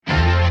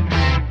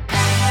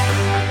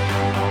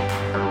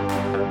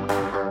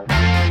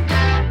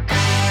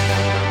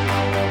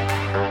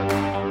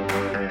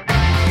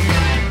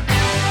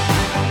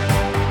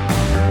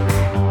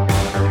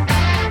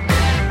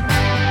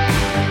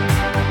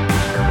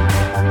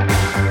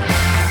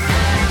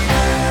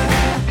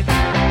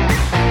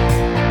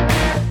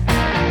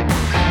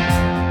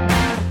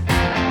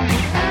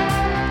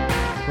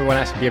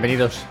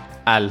Bienvenidos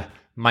al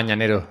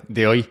mañanero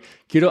de hoy.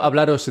 Quiero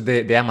hablaros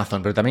de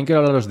Amazon, pero también quiero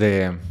hablaros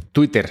de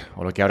Twitter,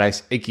 o lo que ahora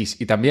es X,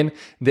 y también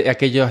de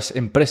aquellas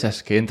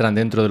empresas que entran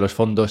dentro de los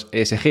fondos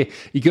ESG.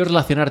 Y quiero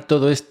relacionar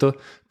todo esto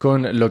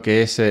con lo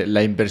que es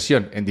la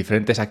inversión en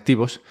diferentes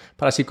activos,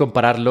 para así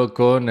compararlo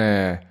con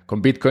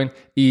Bitcoin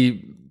y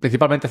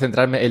principalmente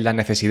centrarme en la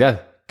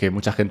necesidad que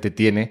mucha gente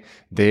tiene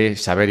de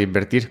saber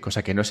invertir,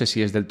 cosa que no sé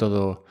si es del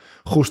todo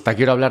justa.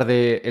 Quiero hablar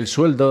del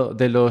sueldo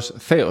de los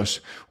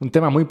CEOs, un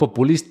tema muy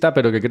populista,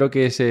 pero que creo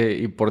que es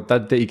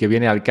importante y que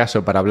viene al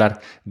caso para hablar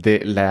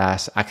de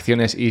las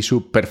acciones y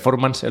su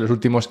performance en los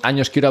últimos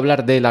años. Quiero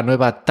hablar de la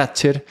nueva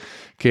Thatcher,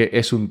 que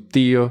es un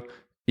tío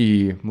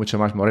y mucho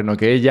más moreno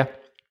que ella.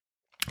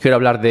 Quiero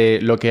hablar de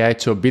lo que ha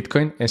hecho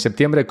Bitcoin en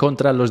septiembre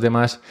contra los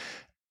demás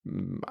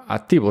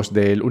activos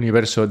del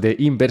universo de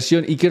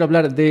inversión, y quiero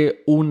hablar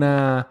de un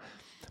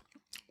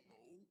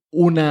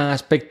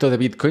aspecto de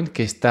Bitcoin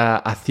que está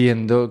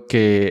haciendo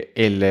que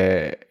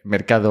el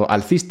mercado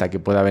alcista que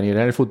pueda venir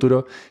en el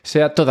futuro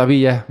sea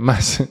todavía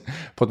más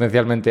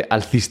potencialmente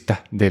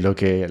alcista de lo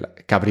que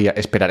cabría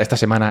esperar. Esta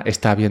semana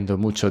está habiendo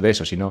mucho de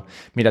eso, si no,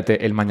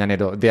 mírate el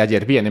mañanero de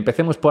ayer. Bien,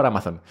 empecemos por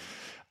Amazon.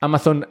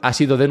 Amazon ha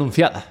sido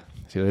denunciada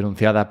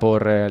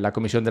por la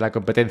Comisión de la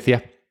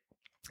Competencia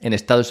en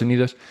Estados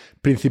Unidos,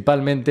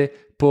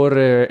 principalmente por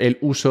el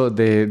uso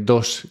de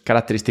dos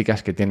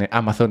características que tiene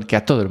Amazon que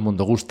a todo el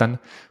mundo gustan,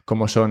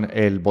 como son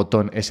el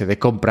botón ese de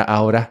compra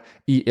ahora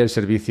y el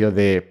servicio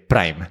de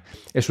Prime.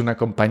 Es una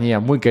compañía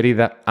muy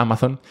querida,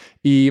 Amazon,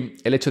 y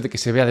el hecho de que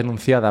se vea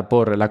denunciada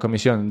por la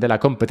Comisión de la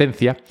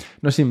Competencia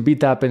nos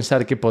invita a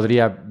pensar que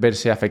podría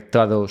verse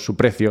afectado su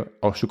precio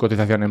o su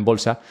cotización en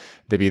bolsa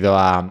debido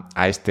a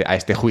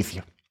este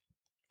juicio.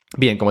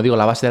 Bien, como digo,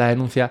 la base de la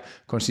denuncia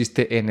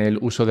consiste en el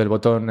uso del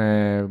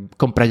botón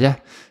compra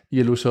ya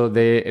y el uso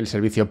del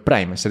servicio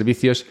Prime,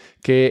 servicios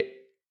que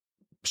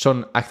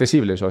son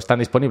accesibles o están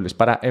disponibles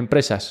para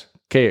empresas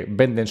que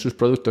venden sus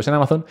productos en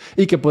Amazon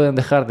y que pueden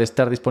dejar de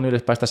estar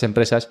disponibles para estas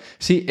empresas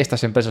si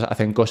estas empresas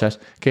hacen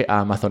cosas que a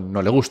Amazon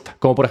no le gusta,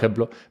 como por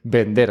ejemplo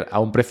vender a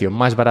un precio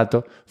más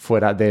barato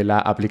fuera de la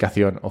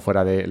aplicación o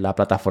fuera de la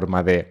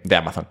plataforma de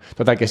Amazon.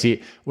 Total, que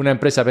si una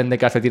empresa vende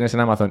calcetines en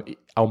Amazon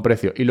a un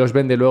precio y los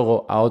vende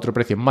luego a otro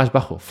precio más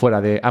bajo fuera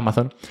de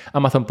Amazon,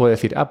 Amazon puede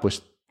decir,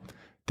 pues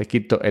te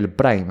quito el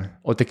Prime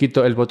o te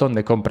quito el botón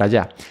de compra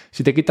ya.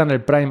 Si te quitan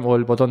el Prime o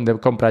el botón de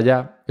compra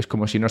ya, es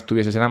como si no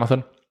estuvieses en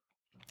Amazon.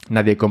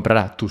 Nadie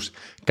comprará tus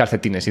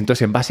calcetines. Y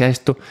entonces, en base a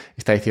esto,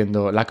 está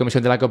diciendo la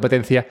Comisión de la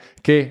Competencia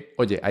que,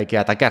 oye, hay que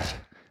atacar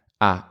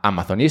a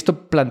Amazon. Y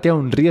esto plantea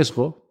un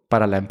riesgo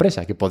para la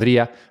empresa, que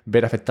podría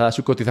ver afectada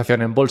su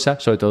cotización en bolsa,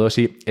 sobre todo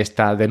si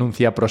esta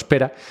denuncia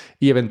prospera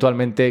y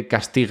eventualmente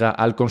castiga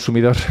al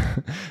consumidor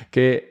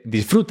que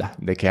disfruta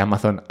de que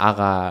Amazon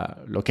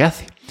haga lo que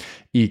hace.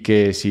 Y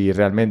que si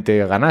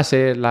realmente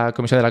ganase la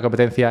Comisión de la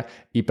Competencia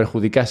y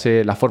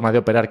perjudicase la forma de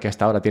operar que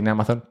hasta ahora tiene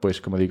Amazon,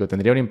 pues como digo,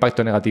 tendría un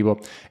impacto negativo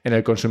en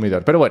el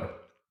consumidor. Pero bueno,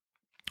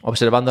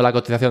 observando la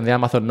cotización de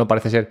Amazon no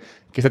parece ser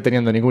que esté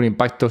teniendo ningún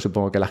impacto.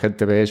 Supongo que la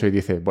gente ve eso y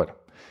dice, bueno,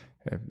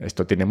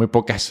 esto tiene muy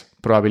pocas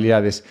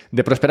probabilidades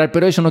de prosperar,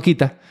 pero eso no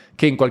quita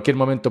que en cualquier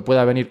momento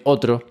pueda venir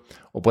otro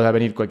o pueda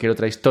venir cualquier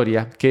otra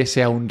historia que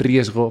sea un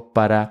riesgo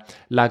para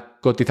la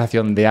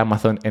cotización de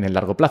Amazon en el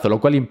largo plazo,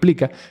 lo cual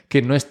implica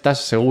que no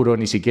estás seguro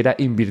ni siquiera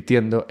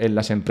invirtiendo en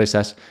las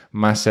empresas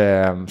más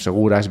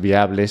seguras,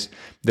 viables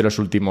de los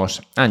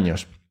últimos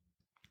años.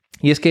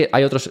 Y es que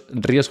hay otros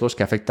riesgos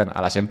que afectan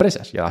a las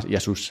empresas y a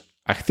sus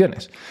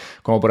acciones.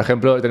 Como por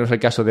ejemplo, tenemos el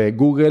caso de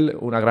Google,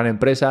 una gran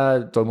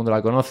empresa, todo el mundo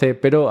la conoce,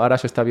 pero ahora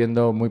se está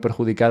viendo muy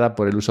perjudicada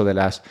por el uso de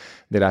las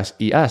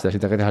IAs, de las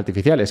inteligencias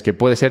artificiales, que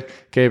puede ser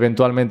que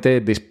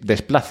eventualmente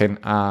desplacen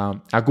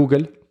a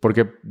Google,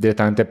 porque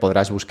directamente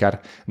podrás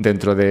buscar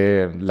dentro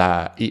de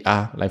la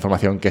IA la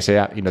información que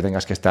sea y no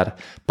tengas que estar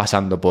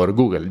pasando por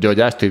Google. Yo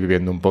ya estoy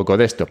viviendo un poco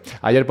de esto.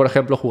 Ayer, por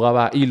ejemplo,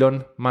 jugaba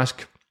Elon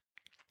Musk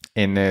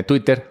en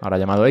Twitter, ahora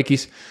llamado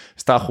X,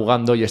 estaba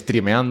jugando y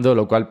streameando,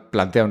 lo cual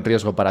plantea un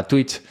riesgo para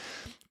Twitch.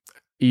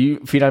 Y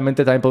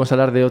finalmente también podemos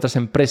hablar de otras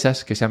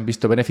empresas que se han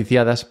visto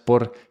beneficiadas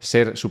por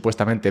ser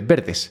supuestamente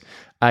verdes.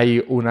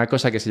 Hay una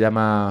cosa que se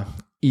llama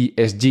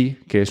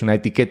ESG, que es una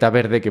etiqueta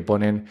verde que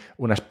ponen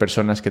unas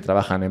personas que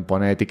trabajan en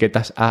poner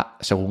etiquetas a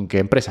según qué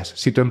empresas.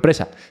 Si tu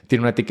empresa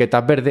tiene una etiqueta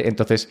verde,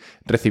 entonces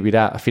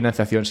recibirá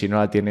financiación. Si no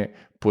la tiene,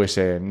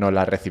 pues no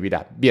la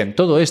recibirá. Bien,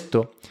 todo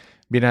esto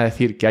viene a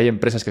decir que hay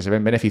empresas que se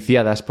ven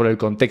beneficiadas por el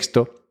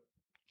contexto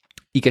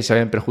y que se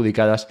ven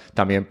perjudicadas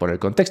también por el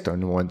contexto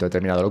en un momento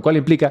determinado, lo cual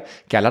implica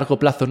que a largo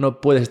plazo no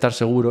puedes estar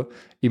seguro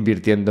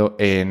invirtiendo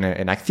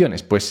en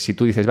acciones. Pues si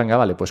tú dices, venga,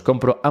 vale, pues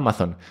compro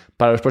Amazon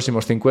para los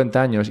próximos 50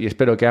 años y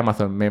espero que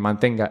Amazon me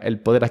mantenga el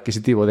poder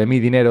adquisitivo de mi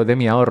dinero, de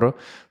mi ahorro,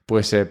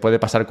 pues puede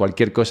pasar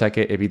cualquier cosa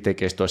que evite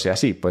que esto sea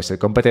así. Puede ser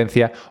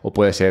competencia o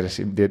puede ser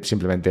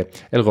simplemente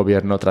el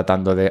gobierno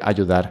tratando de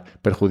ayudar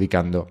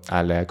perjudicando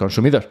al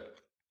consumidor.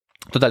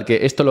 Total,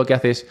 que esto lo que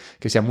hace es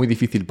que sea muy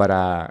difícil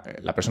para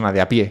la persona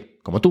de a pie,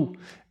 como tú,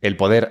 el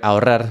poder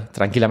ahorrar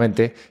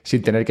tranquilamente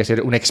sin tener que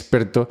ser un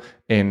experto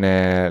en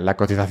la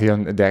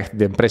cotización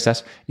de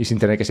empresas y sin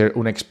tener que ser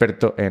un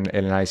experto en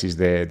el análisis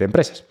de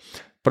empresas.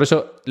 Por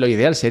eso, lo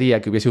ideal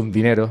sería que hubiese un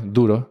dinero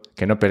duro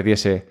que no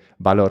perdiese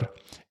valor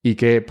y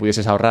que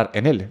pudieses ahorrar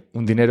en él.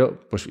 Un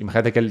dinero, pues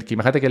imagínate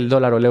que el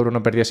dólar o el euro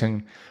no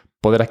perdiesen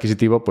poder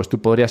adquisitivo, pues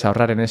tú podrías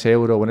ahorrar en ese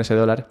euro o en ese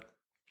dólar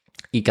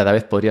y cada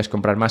vez podrías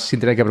comprar más sin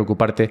tener que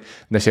preocuparte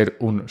de ser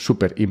un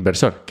súper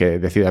inversor que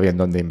decida bien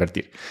dónde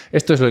invertir.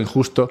 Esto es lo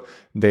injusto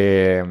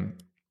de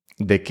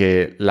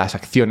que las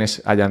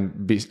acciones se hayan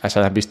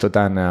visto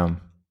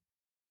tan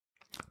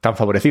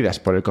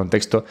favorecidas por el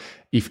contexto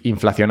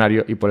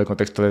inflacionario y por el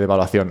contexto de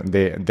devaluación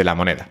de la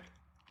moneda.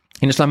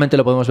 Y no solamente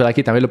lo podemos ver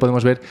aquí, también lo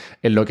podemos ver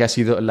en lo que ha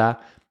sido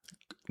la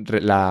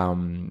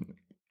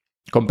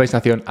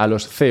compensación a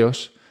los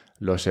CEOs,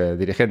 los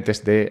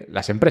dirigentes de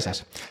las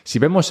empresas. Si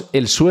vemos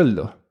el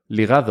sueldo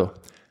ligado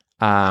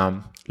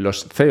a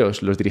los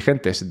CEOs, los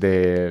dirigentes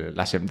de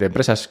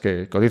empresas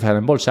que cotizan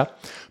en bolsa,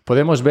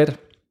 podemos ver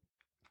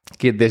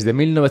que desde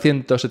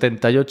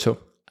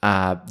 1978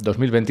 a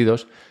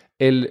 2022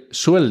 el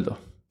sueldo,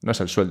 no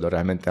es el sueldo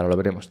realmente, ahora lo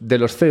veremos, de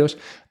los CEOs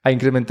ha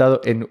incrementado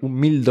en un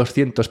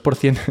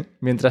 1.200%,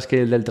 mientras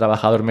que el del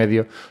trabajador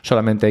medio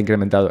solamente ha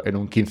incrementado en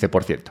un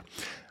 15%.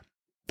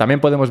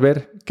 También podemos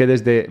ver que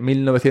desde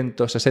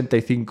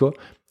 1965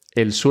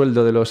 el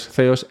sueldo de los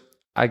CEOs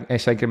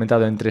se ha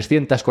incrementado en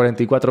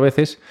 344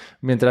 veces,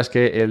 mientras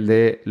que el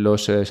de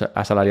los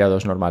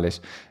asalariados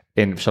normales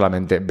en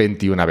solamente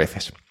 21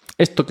 veces.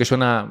 Esto, que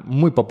suena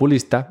muy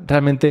populista,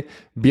 realmente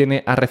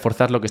viene a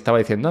reforzar lo que estaba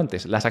diciendo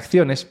antes. Las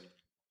acciones,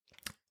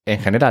 en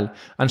general,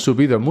 han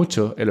subido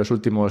mucho en los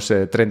últimos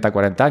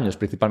 30-40 años,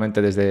 principalmente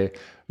desde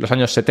los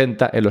años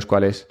 70, en los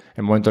cuales,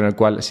 el momento en el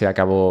cual se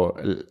acabó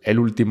el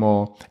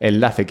último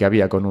enlace que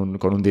había con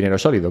un dinero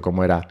sólido,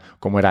 como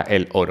era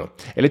el oro.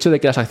 El hecho de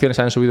que las acciones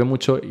hayan subido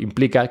mucho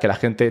implica que la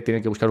gente tiene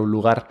que buscar un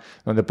lugar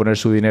donde poner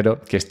su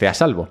dinero que esté a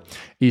salvo.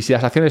 Y si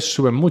las acciones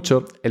suben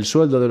mucho, el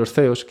sueldo de los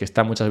CEOs, que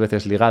está muchas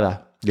veces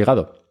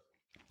ligado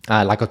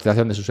a la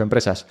cotización de sus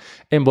empresas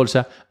en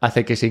bolsa,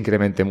 hace que se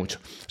incremente mucho.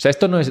 O sea,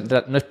 esto no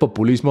es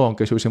populismo,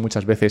 aunque se use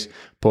muchas veces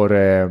por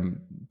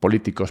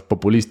políticos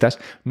populistas.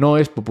 No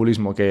es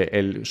populismo que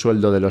el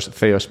sueldo de los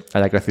CEOs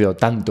haya crecido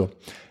tanto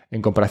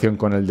en comparación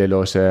con el de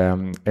los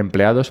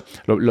empleados.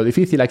 Lo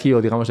difícil aquí,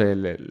 o digamos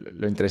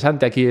lo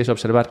interesante aquí, es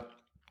observar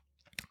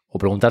o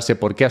preguntarse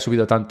por qué ha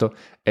subido tanto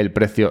el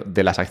precio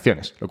de las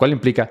acciones, lo cual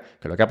implica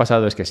que lo que ha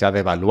pasado es que se ha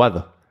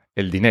devaluado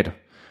el dinero.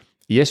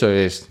 Y eso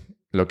es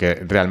lo que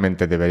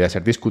realmente debería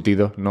ser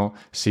discutido, no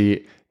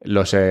si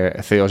los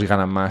CEOs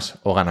ganan más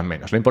o ganan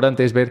menos. Lo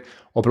importante es ver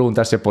o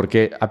preguntarse por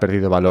qué ha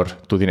perdido valor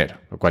tu dinero,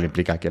 lo cual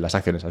implica que las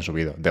acciones han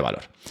subido de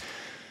valor.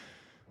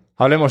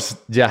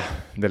 Hablemos ya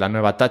de la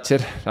nueva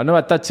Thatcher. La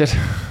nueva Thatcher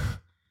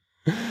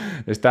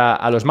está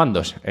a los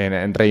mandos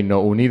en Reino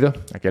Unido,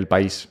 aquel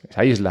país,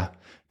 esa isla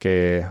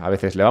que a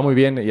veces le va muy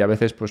bien y a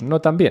veces pues no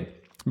tan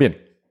bien.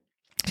 Bien,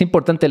 es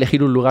importante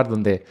elegir un lugar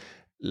donde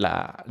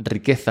la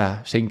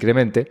riqueza se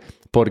incremente,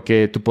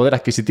 porque tu poder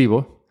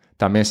adquisitivo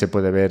también se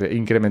puede ver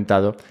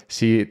incrementado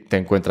si te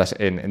encuentras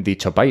en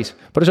dicho país.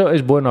 Por eso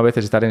es bueno a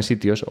veces estar en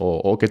sitios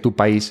o que tu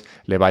país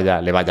le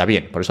vaya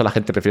bien. Por eso la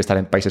gente prefiere estar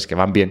en países que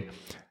van bien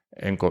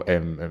en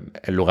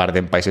lugar de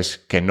en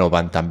países que no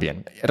van tan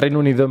bien. El Reino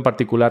Unido en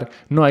particular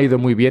no ha ido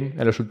muy bien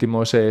en los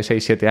últimos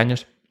 6-7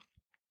 años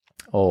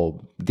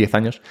o 10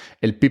 años.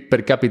 El PIB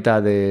per cápita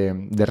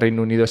de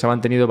Reino Unido se ha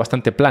mantenido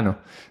bastante plano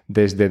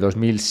desde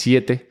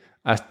 2007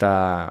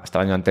 hasta el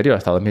año anterior,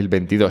 hasta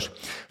 2022. O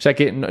sea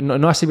que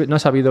no ha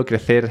sabido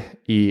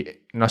crecer y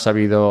no ha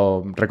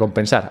sabido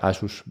recompensar a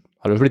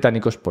los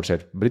británicos por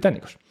ser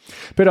británicos.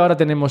 Pero ahora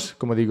tenemos,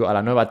 como digo, a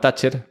la nueva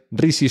Thatcher,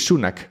 Rishi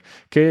Sunak,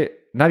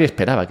 que nadie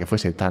esperaba que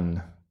fuese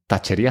tan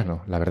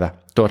thatcheriano, la verdad.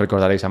 Todos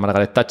recordaréis a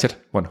Margaret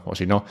Thatcher, bueno, o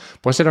si no,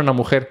 pues era una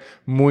mujer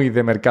muy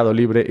de mercado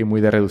libre y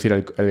muy de reducir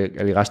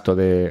el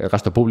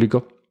gasto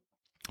público.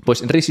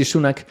 Pues Rishi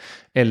Sunak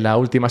en la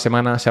última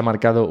semana se ha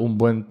marcado un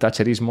buen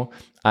thatcherismo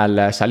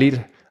al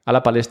salir a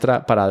la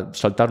palestra para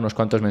soltar unos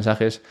cuantos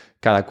mensajes,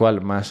 cada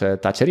cual más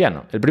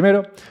thatcheriano. El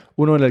primero,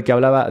 uno en el que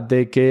hablaba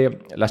de que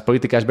las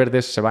políticas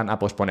verdes se van a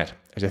posponer.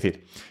 Es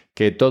decir,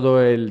 que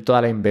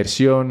toda la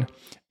inversión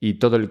y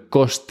todo el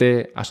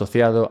coste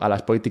asociado a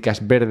las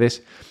políticas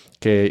verdes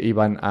que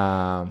iban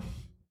a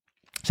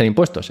ser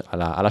impuestos a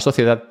la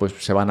sociedad, pues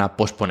se van a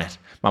posponer.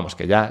 Vamos,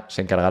 que ya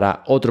se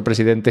encargará otro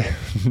presidente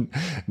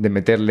de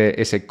meterle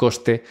ese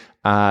coste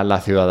a la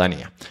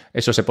ciudadanía.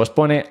 Eso se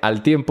pospone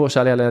al tiempo,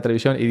 sale a la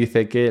televisión y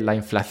dice que la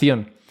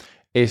inflación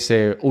es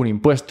un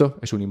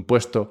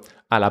impuesto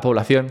a la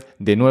población.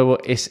 De nuevo,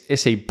 es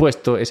ese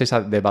impuesto, es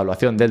esa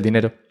devaluación del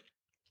dinero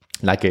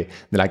a la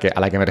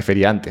que me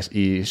refería antes.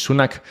 Y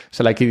Sunak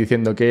sale aquí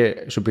diciendo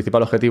que su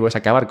principal objetivo es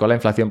acabar con la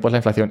inflación, pues la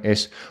inflación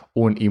es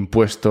un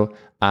impuesto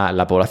a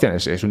la población,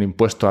 es un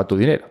impuesto a tu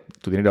dinero.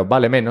 Tu dinero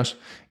vale menos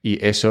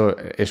y eso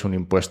es un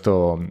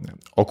impuesto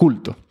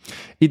oculto.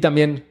 Y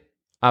también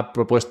ha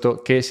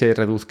propuesto que se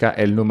reduzca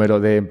el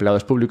número de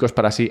empleados públicos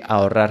para así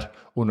ahorrar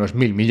unos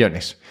 1.000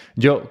 millones.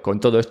 Yo,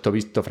 con todo esto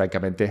visto,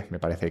 francamente, me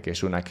parece que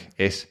Sunak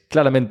es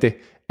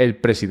claramente el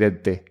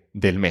presidente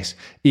del mes.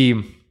 Y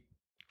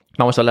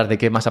vamos a hablar de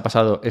qué más ha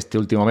pasado este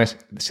último mes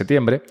de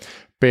septiembre,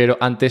 pero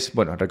antes,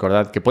 bueno,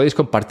 recordad que podéis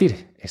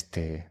compartir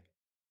este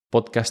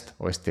podcast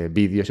o este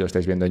vídeo, si lo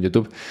estáis viendo en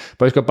YouTube,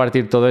 podéis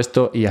compartir todo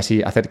esto y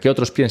así hacer que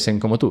otros piensen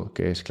como tú,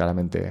 que es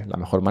claramente la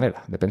mejor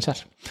manera de pensar.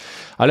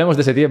 Hablemos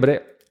de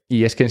septiembre.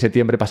 Y es que en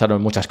septiembre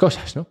pasaron muchas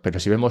cosas, ¿no? Pero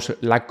si vemos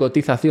la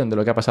cotización de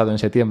lo que ha pasado en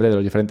septiembre, de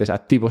los diferentes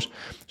activos,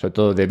 sobre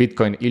todo de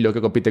Bitcoin y lo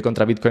que compite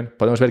contra Bitcoin,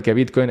 podemos ver que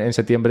Bitcoin en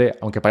septiembre,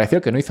 aunque pareció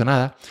que no hizo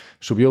nada,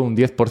 subió un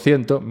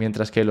 10%,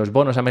 mientras que los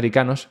bonos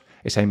americanos,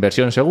 esa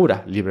inversión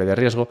segura, libre de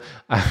riesgo,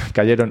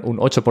 cayeron un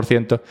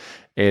 8%.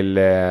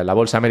 La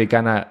bolsa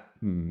americana,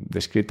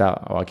 descrita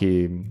o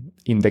aquí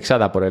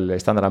indexada por el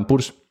Standard &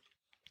 Poor's,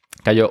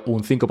 cayó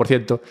un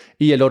 5%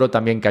 y el oro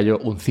también cayó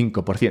un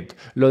 5%.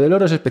 Lo del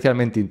oro es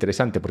especialmente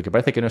interesante porque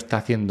parece que no está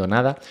haciendo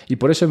nada y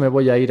por eso me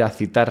voy a ir a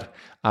citar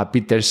a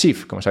Peter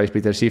Schiff. Como sabéis,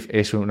 Peter Schiff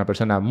es una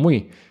persona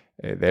muy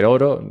del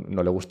oro,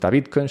 no le gusta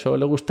Bitcoin, solo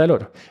le gusta el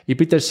oro. Y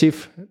Peter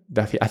Schiff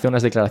hace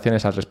unas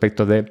declaraciones al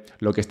respecto de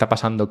lo que está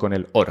pasando con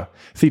el oro.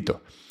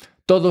 Cito: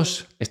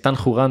 "Todos están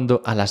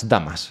jugando a las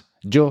damas.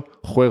 Yo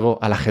juego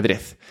al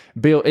ajedrez.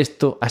 Veo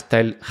esto hasta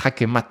el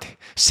jaque mate.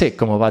 Sé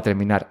cómo va a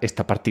terminar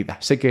esta partida.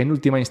 Sé que en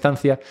última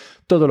instancia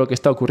todo lo que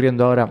está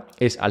ocurriendo ahora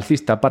es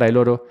alcista para el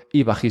oro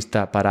y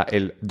bajista para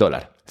el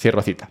dólar".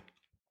 Cierro cita.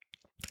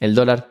 El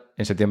dólar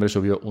en septiembre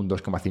subió un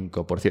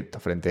 2,5%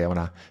 frente a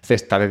una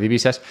cesta de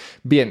divisas.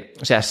 Bien,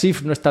 o sea,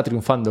 Schiff no está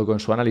triunfando con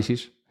su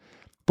análisis.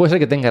 Puede ser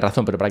que tenga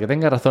razón, pero para que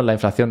tenga razón la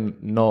inflación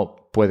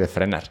no puede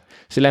frenar.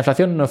 Si la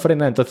inflación no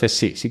frena, entonces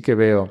sí que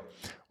veo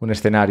un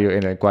escenario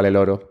en el cual el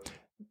oro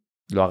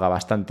lo haga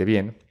bastante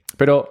bien.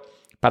 Pero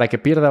para que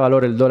pierda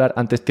valor el dólar,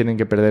 antes tienen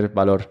que perder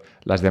valor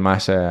las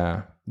demás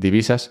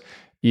divisas.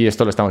 Y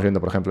esto lo estamos viendo,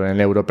 por ejemplo, en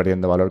el euro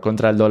perdiendo valor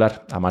contra el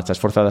dólar a marchas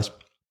forzadas.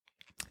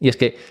 Y es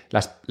que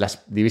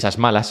las divisas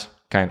malas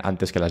caen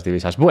antes que las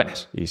divisas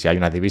buenas. Y si hay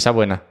una divisa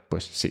buena,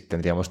 pues sí,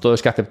 tendríamos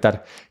todos que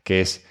aceptar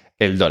que es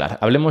el dólar.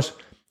 Hablemos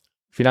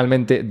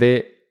finalmente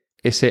de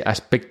ese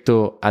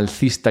aspecto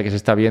alcista que se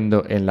está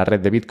viendo en la red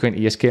de Bitcoin,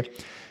 y es que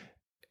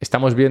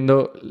estamos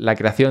viendo la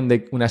creación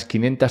de unas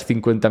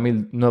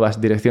 550.000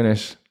 nuevas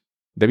direcciones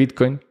de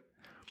Bitcoin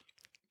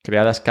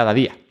creadas cada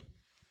día.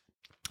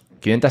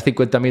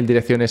 550.000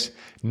 direcciones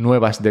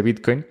nuevas de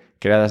Bitcoin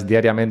creadas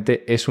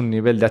diariamente es un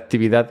nivel de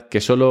actividad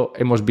que solo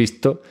hemos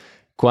visto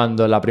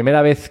cuando la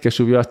primera vez que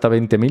subió hasta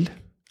 20.000,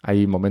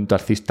 hay momento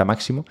alcista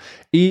máximo,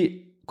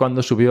 y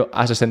cuando subió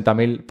a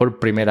 60.000 por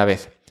primera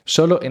vez.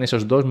 Solo en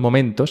esos dos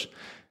momentos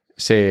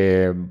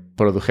se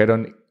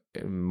produjeron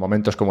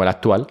momentos como el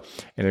actual,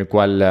 en el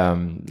cual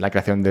la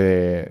creación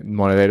de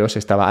monederos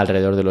estaba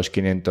alrededor de los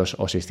 500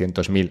 o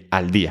 600.000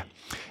 al día.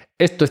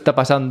 Esto está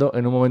pasando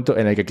en un momento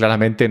en el que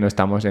claramente no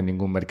estamos en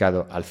ningún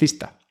mercado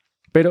alcista,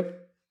 pero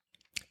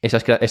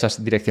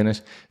esas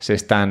direcciones se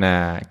están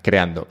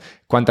creando.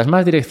 Cuantas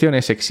más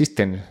direcciones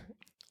existen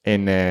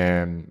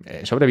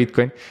sobre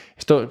Bitcoin,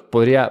 esto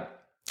podría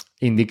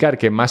indicar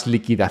que más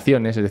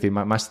liquidaciones, es decir,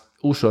 más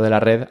uso de la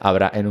red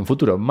habrá en un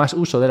futuro. Más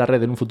uso de la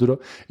red en un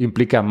futuro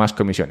implica más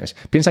comisiones.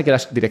 Piensa que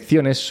las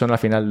direcciones son al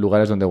final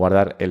lugares donde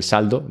guardar el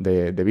saldo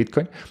de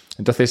Bitcoin.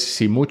 Entonces,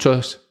 si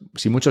muchos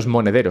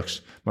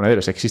monederos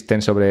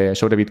existen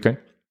sobre Bitcoin,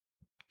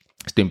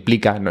 esto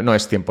implica, no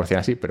es 100%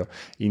 así, pero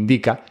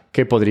indica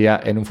que podría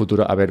en un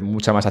futuro haber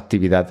mucha más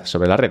actividad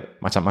sobre la red.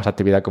 Más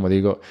actividad, como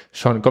digo,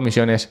 son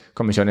comisiones.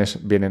 Comisiones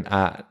vienen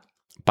a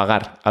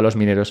pagar a los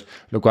mineros,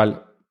 lo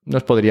cual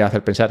nos podría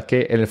hacer pensar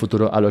que en el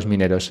futuro a los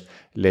mineros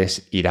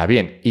les irá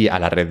bien y a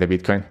la red de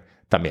Bitcoin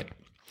también.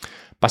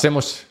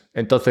 Pasemos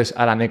entonces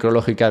a la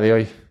necrológica de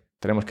hoy.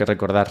 Tenemos que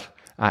recordar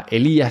a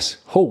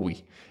Elias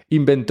Howe,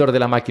 inventor de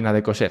la máquina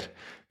de coser.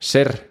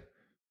 Ser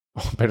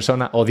o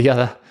persona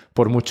odiada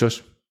por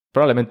muchos,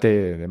 probablemente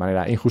de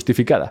manera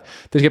injustificada.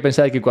 Tienes que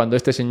pensar que cuando a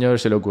este señor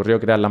se le ocurrió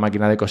crear la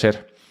máquina de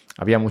coser,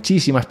 había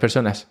muchísimas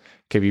personas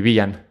que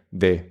vivían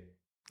de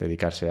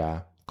dedicarse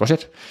a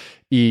coser.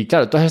 Y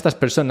claro, todas estas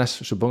personas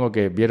supongo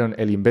que vieron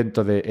el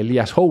invento de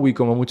Elias Howe,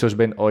 como muchos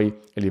ven hoy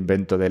el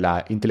invento de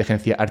la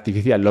inteligencia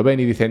artificial. Lo ven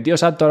y dicen: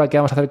 Dios santo, ¿ahora qué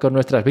vamos a hacer con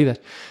nuestras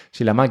vidas?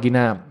 Si la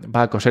máquina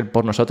va a coser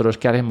por nosotros,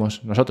 ¿qué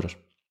haremos nosotros?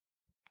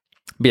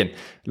 Bien,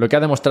 lo que ha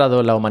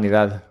demostrado la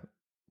humanidad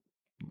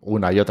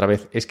una y otra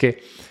vez es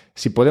que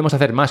si podemos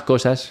hacer más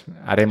cosas,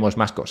 haremos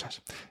más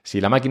cosas.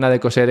 Si la máquina de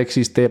coser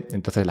existe,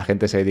 entonces la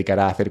gente se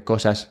dedicará a hacer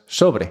cosas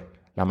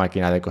sobre la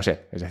máquina de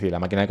coser. Es decir, la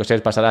máquina de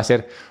coser pasará a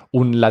ser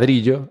un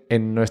ladrillo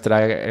en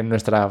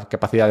nuestra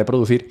capacidad de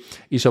producir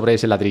y sobre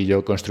ese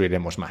ladrillo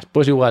construiremos más.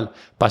 Pues igual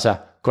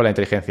pasa con la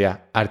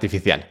inteligencia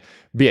artificial.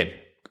 Bien,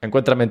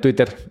 encuéntrame en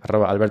Twitter,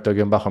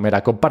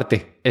 @alberto_mera,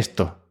 comparte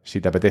esto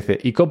si te apetece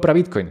y compra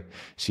Bitcoin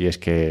si es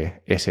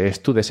que ese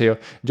es tu deseo.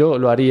 Yo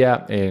lo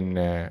haría en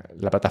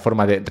la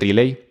plataforma de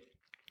Relay.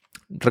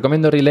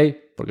 Recomiendo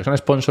Relay porque son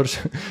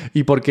sponsors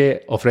y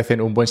porque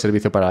ofrecen un buen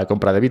servicio para la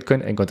compra de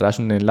Bitcoin. Encontrarás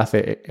un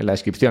enlace en la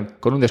descripción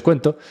con un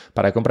descuento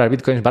para comprar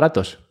Bitcoins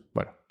baratos,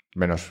 bueno,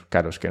 menos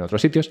caros que en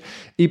otros sitios,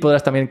 y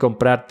podrás también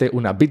comprarte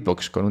una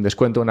Bitbox con un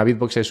descuento. Una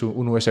Bitbox es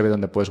un USB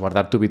donde puedes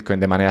guardar tu Bitcoin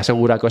de manera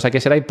segura, cosa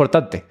que será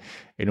importante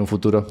en un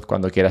futuro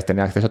cuando quieras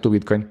tener acceso a tu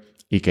Bitcoin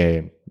y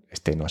que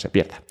este no se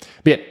pierda.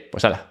 Bien,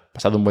 pues hala,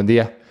 pasad un buen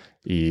día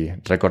y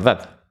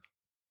recordad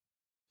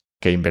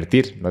que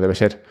invertir no debe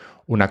ser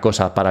una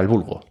cosa para el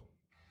vulgo.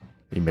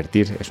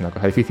 Invertir es una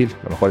cosa difícil,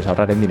 lo mejor es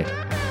ahorrar en dinero.